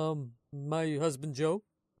 My husband Joe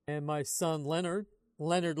and my son Leonard.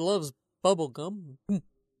 Leonard loves bubblegum.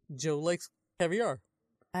 Joe likes caviar.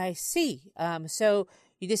 I see. So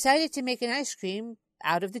you decided to make an ice cream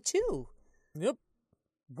out of the two. Yep.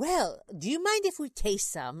 Well, do you mind if we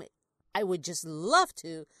taste some? I would just love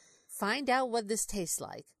to find out what this tastes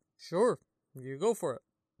like. Sure. You go for it.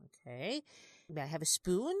 Okay. May I have a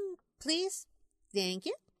spoon, please? Thank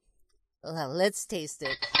you. Well, let's taste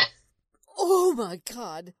it. Oh, my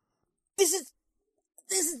God. This is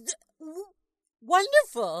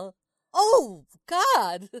wonderful. Oh,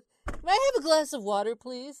 God. May I have a glass of water,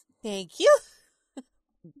 please? Thank you.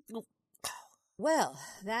 Well,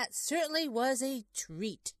 that certainly was a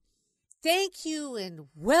treat. Thank you and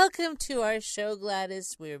welcome to our show,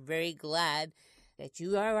 Gladys. We're very glad that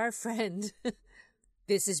you are our friend.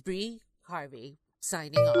 This is Bree Harvey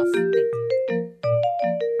signing off. Thank you.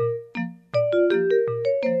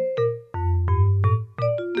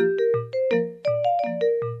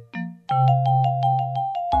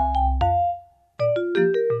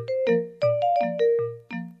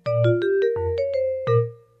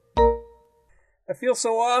 I feel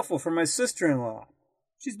so awful for my sister-in-law.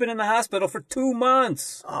 She's been in the hospital for 2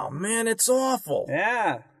 months. Oh, man, it's awful.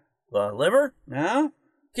 Yeah. Liver? No.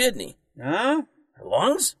 Kidney? No. Her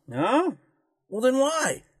lungs? No. Well, then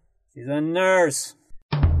why? She's a nurse.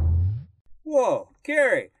 Whoa,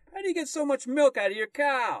 Carrie, how do you get so much milk out of your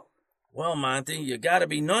cow? Well, Monty, you gotta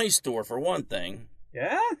be nice to her for one thing.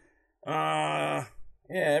 Yeah? Yeah,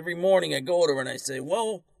 every morning I go to her and I say,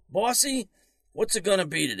 well, bossy, what's it gonna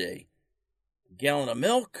be today? Gallon of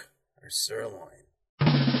milk or sirloin?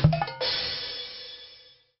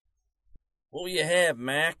 What will you have,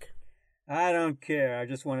 Mac? I don't care. I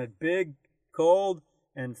just want it big, cold,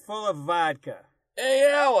 and full of vodka. Hey,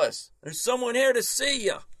 Alice, there's someone here to see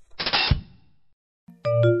you.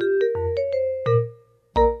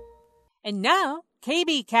 And now,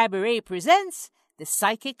 KB Cabaret presents the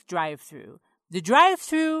Psychic Drive-Thru. The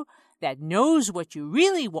drive-thru that knows what you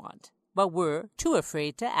really want, but we're too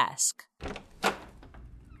afraid to ask.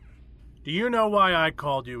 Do you know why I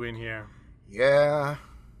called you in here? Yeah.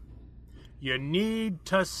 You need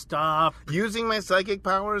to stop Using my psychic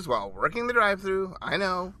powers while working the drive-thru. I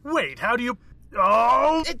know. Wait, how do you...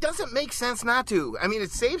 Oh! It doesn't make sense not to. I mean,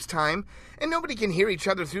 it saves time, and nobody can hear each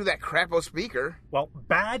other through that crapo speaker. Well,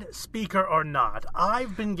 bad speaker or not,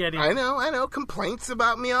 I've been getting... I know. Complaints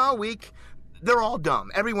about me all week. They're all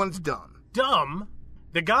dumb. Everyone's dumb. Dumb?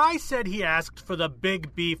 The guy said he asked for the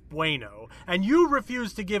big beef bueno, and you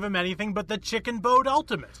refused to give him anything but the chicken boat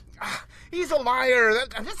ultimate. He's a liar.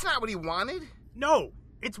 That's not what he wanted. No,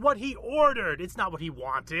 it's what he ordered. It's not what he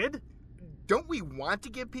wanted. Don't we want to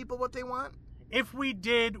give people what they want? If we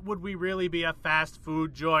did, would we really be a fast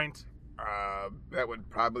food joint? That would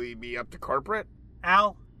probably be up to corporate.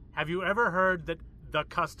 Al, have you ever heard that the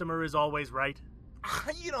customer is always right?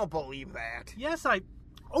 You don't believe that. Yes,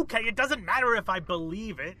 Okay, it doesn't matter if I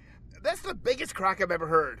believe it. That's the biggest crock I've ever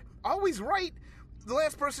heard. Always right. The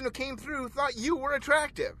last person who came through thought you were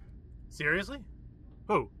attractive. Seriously?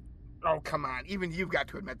 Who? Oh, come on. Even you've got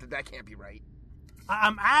to admit that can't be right.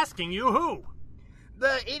 I'm asking you who?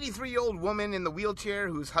 The 83-year-old woman in the wheelchair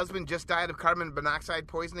whose husband just died of carbon monoxide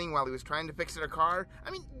poisoning while he was trying to fix her car.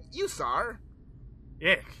 I mean, you saw her.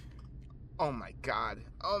 Ick. Oh, my God.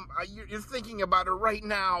 You're thinking about her right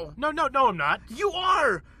now. No, I'm not. You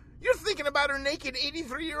are! You're thinking about her naked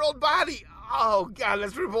 83-year-old body. Oh, God,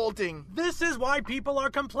 that's revolting. This is why people are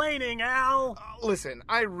complaining, Al. Listen,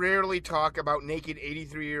 I rarely talk about naked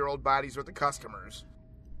 83-year-old bodies with the customers.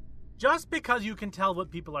 Just because you can tell what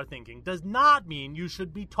people are thinking does not mean you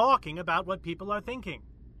should be talking about what people are thinking.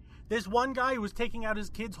 This one guy who was taking out his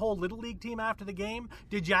kid's whole Little League team after the game,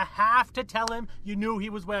 did you have to tell him you knew he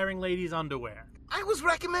was wearing ladies' underwear? I was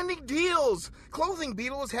recommending deals. Clothing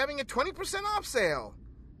Beetle was having a 20% off sale.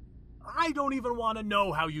 I don't even want to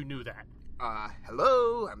know how you knew that.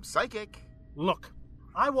 Hello, I'm psychic. Look,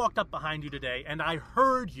 I walked up behind you today and I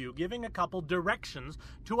heard you giving a couple directions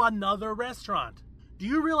to another restaurant. Do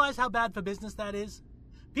you realize how bad for business that is?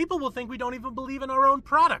 People will think we don't even believe in our own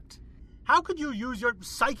product. How could you use your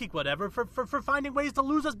psychic whatever for finding ways to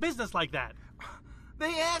lose us business like that?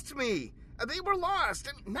 They asked me. They were lost.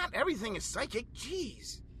 I mean, not everything is psychic.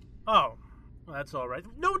 Jeez. Oh, well, that's all right.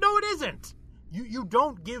 No, it isn't. You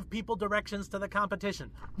don't give people directions to the competition.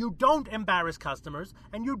 You don't embarrass customers,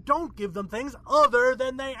 and you don't give them things other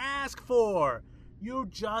than they ask for. You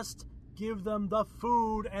just give them the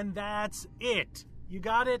food, and that's it. You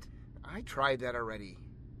got it? I tried that already.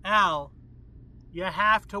 Al, you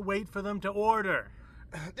have to wait for them to order.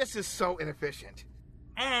 This is so inefficient.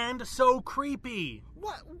 And so creepy.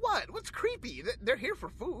 What? What's creepy? They're here for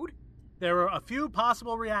food. There are a few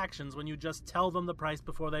possible reactions when you just tell them the price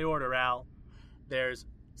before they order, Al. There's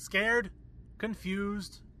scared,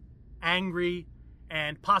 confused, angry,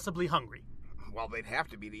 and possibly hungry. Well, they'd have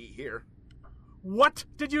to be to eat here. What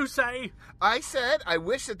did you say? I said I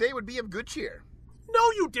wish that they would be of good cheer. No,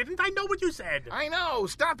 you didn't. I know what you said. I know.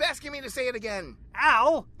 Stop asking me to say it again.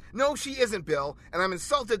 Al! No, she isn't, Bill, and I'm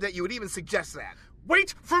insulted that you would even suggest that.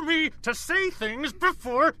 Wait for me to say things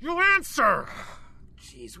before you answer.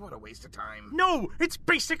 Jeez, what a waste of time. No, it's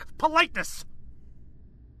basic politeness.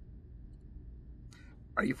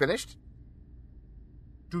 Are you finished?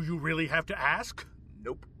 Do you really have to ask?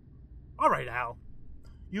 Nope. All right, Al.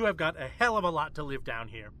 You have got a hell of a lot to live down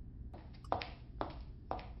here.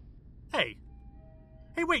 Hey,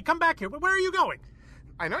 wait, come back here. Where are you going?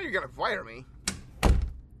 I know you're going to fire me.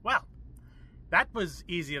 Well, that was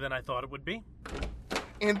easier than I thought it would be.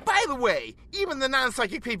 And by the way, even the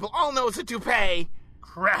non-psychic people all know it's a toupee.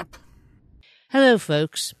 Crap. Hello,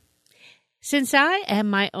 folks. Since I am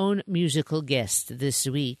my own musical guest this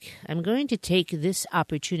week, I'm going to take this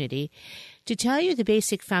opportunity to tell you the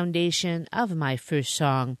basic foundation of my first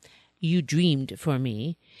song, You Dreamed for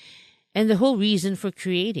Me, and the whole reason for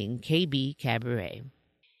creating KB Cabaret.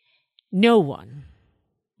 No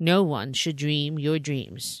one should dream your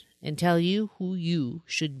dreams and tell you who you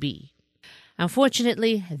should be.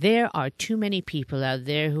 Unfortunately, there are too many people out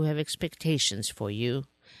there who have expectations for you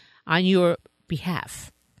on your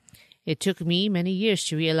behalf. It took me many years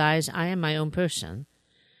to realize I am my own person.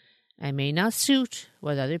 I may not suit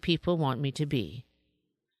what other people want me to be.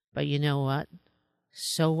 But you know what?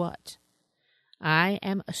 So what? I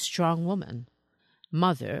am a strong woman,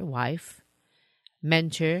 mother, wife,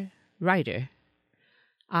 mentor, writer.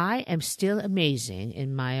 I am still amazing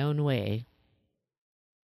in my own way.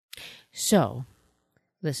 So,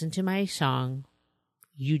 listen to my song,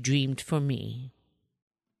 You Dreamed for Me.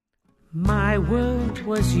 My world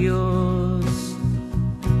was yours,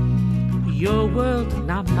 your world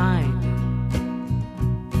not mine.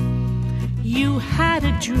 You had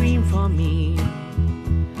a dream for me,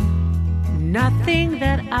 nothing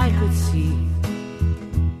that I could see.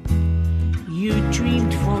 You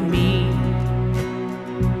dreamed for me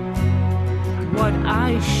what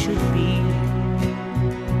I should be.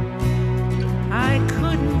 I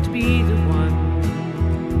couldn't be the one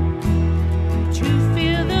to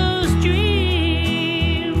feel those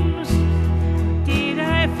dreams. Did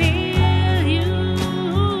I fail you,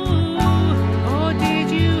 or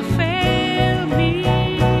did you fail me?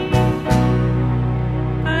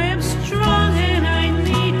 I am strong and I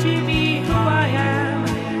need to be who I am.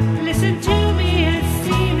 Listen to me and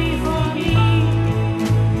see me for me.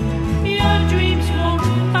 Your dreams won't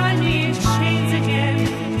find me in chains again.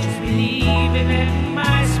 Just believe and let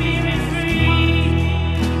my spirit free.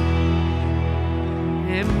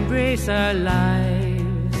 Embrace our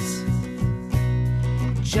lives,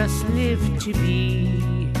 just live to be.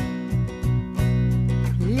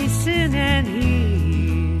 Listen and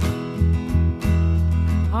hear,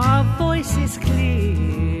 our voice is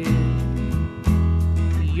clear.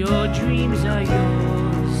 Your dreams are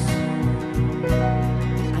yours.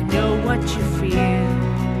 I know what you fear.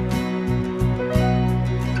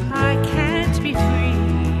 I can't be free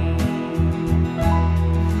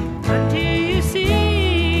until you see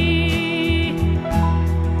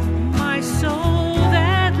my soul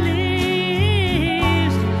that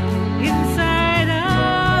lives inside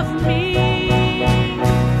of me.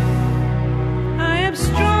 I am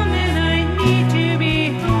strong and I need to be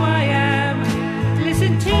who I am.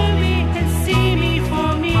 Listen to me and see me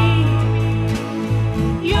for me.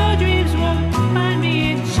 Your dreams won't find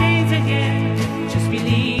me in chains again. Just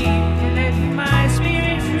believe and let my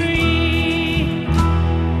spirit free.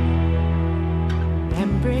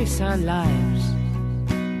 Embrace our lives.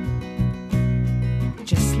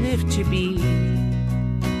 Just live to be.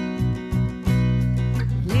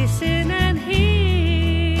 Listen and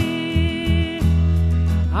hear.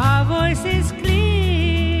 Our voice is clear.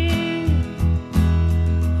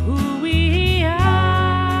 Who we are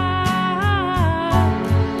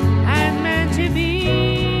and meant to be.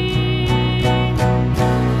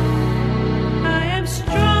 I am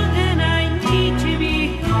strong and I need to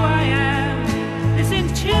be who I am. Listen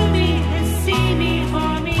to me and see me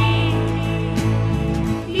for me.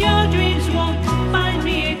 Your dreams won't find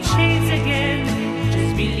me in chains again.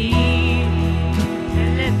 Just believe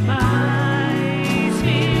and let my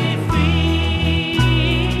spirit free.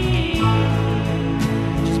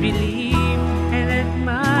 Just believe and let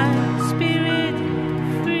my spirit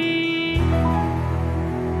free.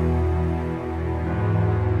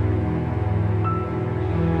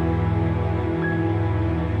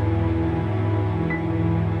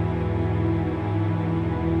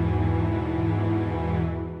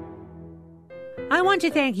 I want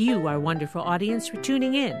to thank you, our wonderful audience, for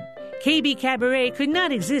tuning in. KB Cabaret could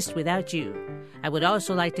not exist without you. I would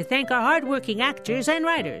also like to thank our hardworking actors and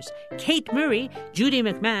writers, Kate Murray, Judy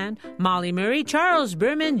McMahon, Molly Murray, Charles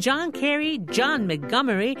Berman, John Carey, John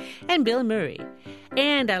Montgomery, and Bill Murray.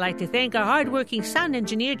 And I'd like to thank our hardworking sound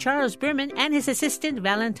engineer, Charles Berman, and his assistant,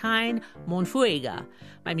 Valentine Monfuega,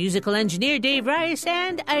 my musical engineer, Dave Rice,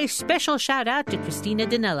 and a special shout-out to Christina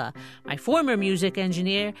Danella, my former music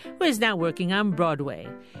engineer, who is now working on Broadway.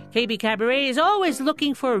 KB Cabaret is always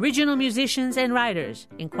looking for original musicians and writers.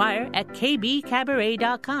 Inquire at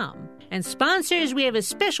kbkabaret.com. And sponsors, we have a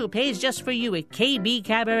special page just for you at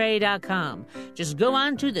kbkabaret.com. Just go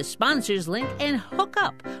on to the sponsors link and hook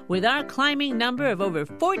up with our climbing number of over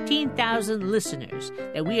 14,000 listeners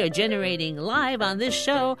that we are generating live on this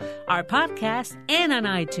show, our podcast, and on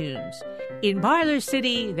iTunes. In Parlor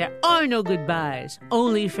City, there are no goodbyes,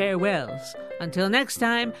 only farewells. Until next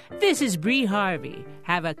time, this is Bree Harvey.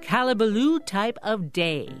 Have a Calabaloo type of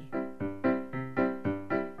day.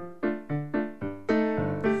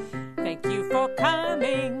 Thank you for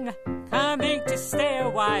coming to stay a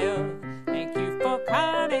while. Thank you for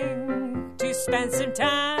coming to spend some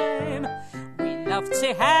time. We love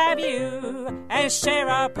to have you and share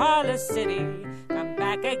our Parlor City. Come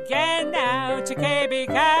back again now to KB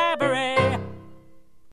Cabaret.